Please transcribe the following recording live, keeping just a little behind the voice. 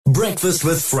Breakfast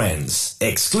with Friends.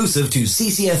 Exclusive to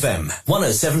CCfm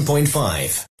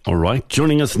 107.5. All right,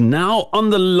 joining us now on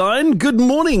the line. Good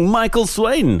morning, Michael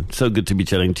Swain. So good to be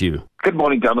chatting to you. Good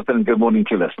morning, Jonathan, and good morning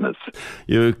to your listeners.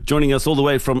 You're joining us all the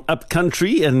way from up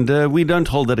country, and we don't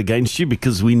hold that against you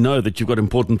because we know that you've got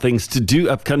important things to do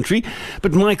up country.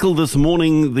 But Michael, this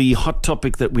morning, the hot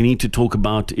topic that we need to talk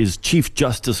about is Chief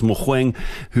Justice Mogoeng,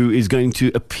 who is going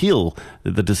to appeal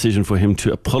the decision for him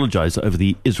to apologize over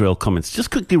the Israel comments.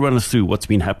 Just quickly run us through what's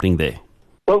been happening there.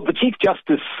 Well, the Chief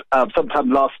Justice sometime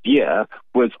last year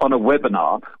was on a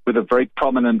webinar with a very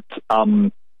prominent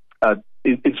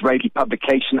Israeli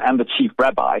publication and the chief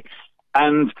rabbi,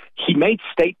 and he made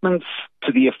statements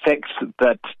to the effect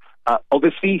that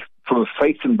obviously from a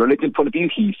faith and religion point of view,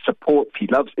 he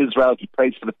loves Israel, he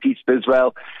prays for the peace of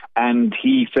Israel, and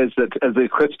he says that as a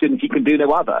Christian he can do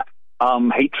no other.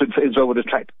 Hatred for Israel would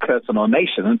attract a curse on our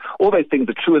nation, and all those things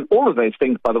are true, and all of those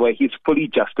things, by the way, he's fully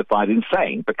justified in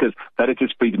saying, because that is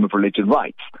his freedom of religion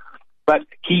rights. But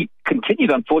he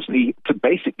continued, unfortunately, to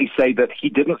basically say that he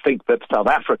didn't think that South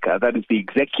Africa, that is the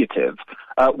executive,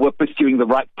 were pursuing the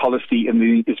right policy in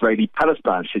the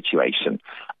Israeli-Palestine situation.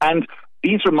 And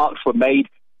these remarks were made,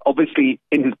 obviously,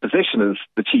 in his position as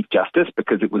the Chief Justice,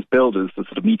 because it was billed as the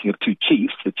sort of meeting of two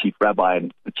chiefs, the Chief Rabbi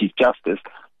and the Chief Justice.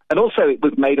 And also it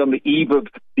was made on the eve of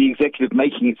the executive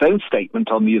making its own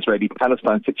statement on the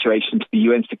Israeli-Palestine situation to the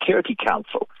UN Security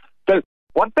Council. So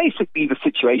what basically the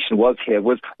situation was here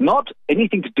was not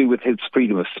anything to do with his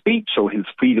freedom of speech or his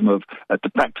freedom of to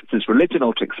practice his religion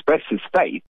or to express his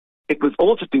faith. It was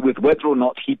all to do with whether or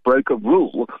not he broke a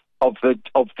rule of the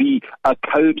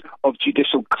code of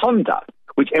judicial conduct,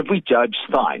 which every judge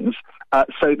signs,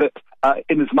 so that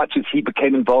in as much as he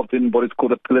became involved in what is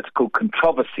called a political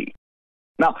controversy.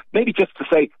 Now, maybe just to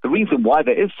say, the reason why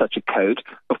there is such a code,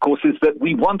 of course, is that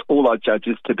we want all our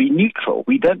judges to be neutral.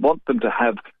 We don't want them to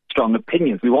have strong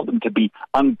opinions. We want them to be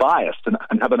unbiased and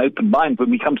have an open mind. When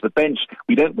we come to the bench,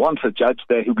 we don't want a judge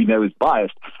there who we know is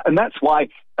biased. And that's why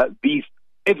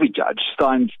every judge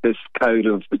signs this code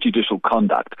of judicial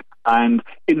conduct. And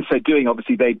in so doing,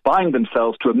 obviously, they bind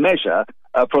themselves to a measure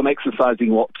from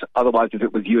exercising what otherwise, if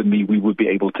it was you and me, we would be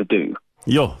able to do.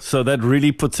 Yeah, so that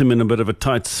really puts him in a bit of a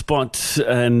tight spot.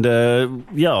 And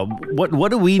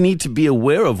what do we need to be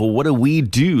aware of, or what do we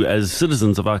do as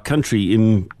citizens of our country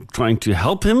in trying to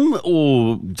help him,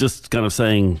 or just kind of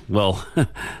saying, well,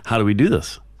 how do we do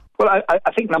this? Well,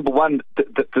 I think, number one,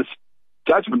 that this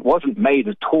judgment wasn't made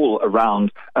at all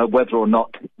around whether or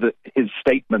not his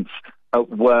statements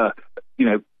were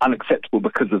unacceptable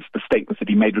because of the statements that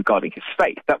he made regarding his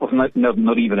faith. That was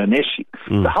not even an issue.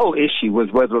 The whole issue was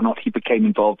whether or not he became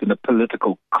involved in a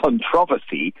political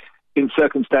controversy in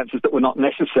circumstances that were not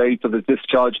necessary for the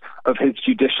discharge of his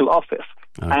judicial office.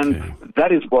 Okay. And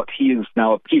that is what he is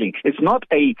now appealing. It's not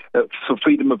for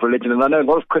freedom of religion, and I know a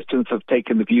lot of Christians have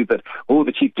taken the view that,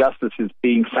 the Chief Justice is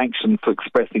being sanctioned for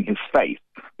expressing his faith.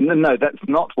 No, that's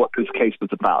not what this case was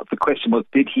about. The question was,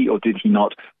 did he or did he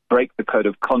not break the code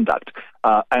of conduct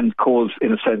and cause,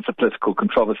 in a sense, a political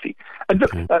controversy? And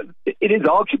look, it is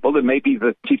arguable, and maybe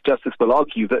the Chief Justice will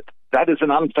argue, that that is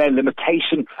an unfair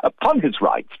limitation upon his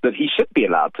rights, that he should be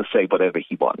allowed to say whatever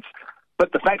he wants.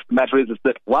 But the fact of the matter is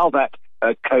that while that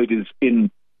code is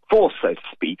in force, so to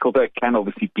speak, although it can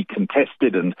obviously be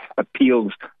contested and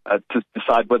appealed to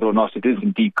decide whether or not it is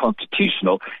indeed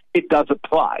constitutional, it does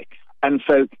apply. And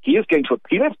so he is going to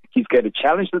appeal it. He's going to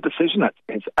challenge the decision. That's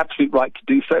his absolute right to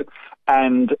do so.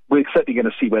 And we're certainly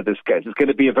going to see where this goes. It's going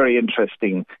to be a very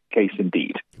interesting case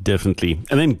indeed. Definitely.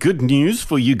 And then good news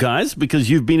for you guys,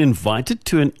 because you've been invited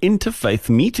to an interfaith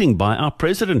meeting by our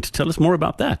president. Tell us more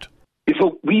about that.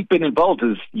 So we've been involved,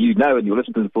 as you know, and your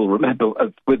listeners will remember,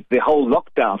 with the whole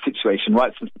lockdown situation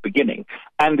right since the beginning.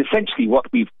 And essentially what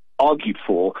we've argued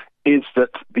for is that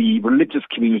the religious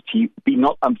community be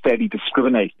not unfairly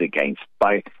discriminated against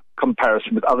by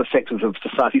comparison with other sectors of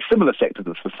society, similar sectors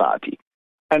of society.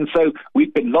 And so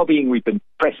we've been lobbying, we've been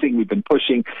pressing, we've been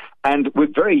pushing, and we're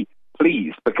very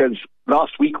pleased because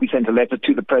last week we sent a letter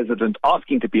to the president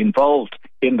asking to be involved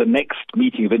in the next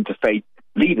meeting of interfaith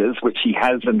leaders, which he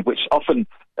has and which often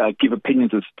give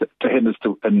opinions to him as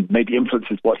to, and maybe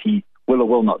influences what he will or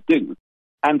will not do.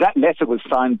 And that letter was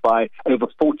signed by over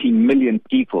 14 million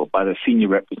people, by the senior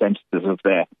representatives of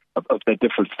their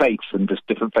different faiths and just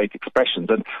different faith expressions.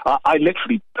 And I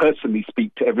literally personally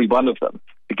speak to every one of them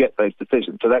to get those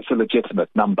decisions. So that's a legitimate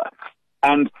number.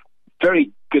 And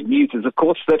very good news is, of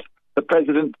course, that the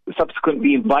president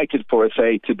subsequently invited for us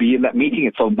to be in that meeting.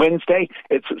 It's on Wednesday.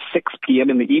 It's at 6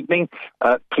 p.m. in the evening.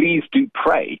 Please do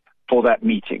pray for that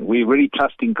meeting. We're really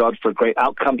trusting God for a great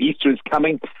outcome. Easter is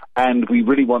coming, and we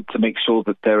really want to make sure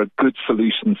that there are good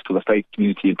solutions for the faith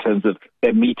community in terms of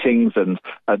their meetings and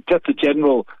just a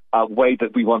general way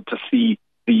that we want to see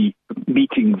the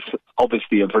meetings,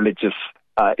 obviously, of religious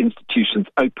institutions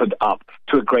opened up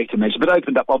to a greater measure, but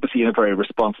opened up, obviously, in a very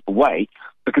responsible way,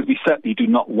 because we certainly do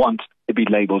not want to be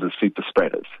labeled as super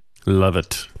spreaders. Love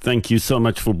it. Thank you so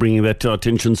much for bringing that to our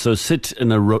attention. So set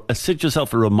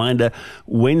yourself a reminder,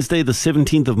 Wednesday the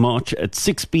 17th of March at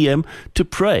 6 p.m. to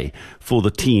pray for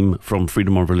the team from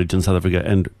Freedom of Religion South Africa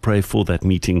and pray for that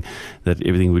meeting, that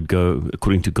everything would go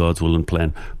according to God's will and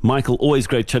plan. Michael, always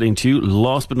great chatting to you.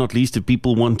 Last but not least, if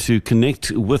people want to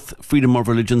connect with Freedom of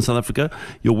Religion South Africa,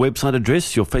 your website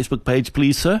address, your Facebook page,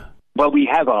 please, sir. Well, we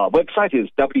have our website is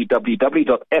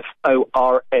www.forsa.org.za,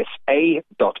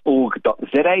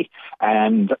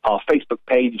 and our Facebook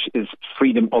page is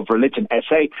Freedom of Religion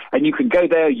SA, and you can go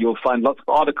there. You'll find lots of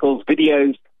articles,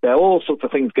 videos. There are all sorts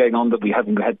of things going on that we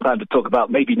haven't had time to talk about,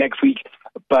 maybe next week,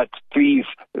 but please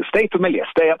stay familiar,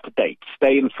 stay up to date,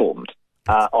 stay informed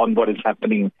on what is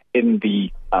happening in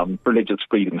the religious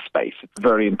freedom space. It's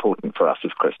very important for us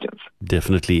as Christians.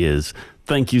 Definitely is.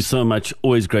 Thank you so much.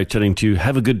 Always great chatting to you.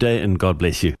 Have a good day and God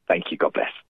bless you. Thank you. God bless.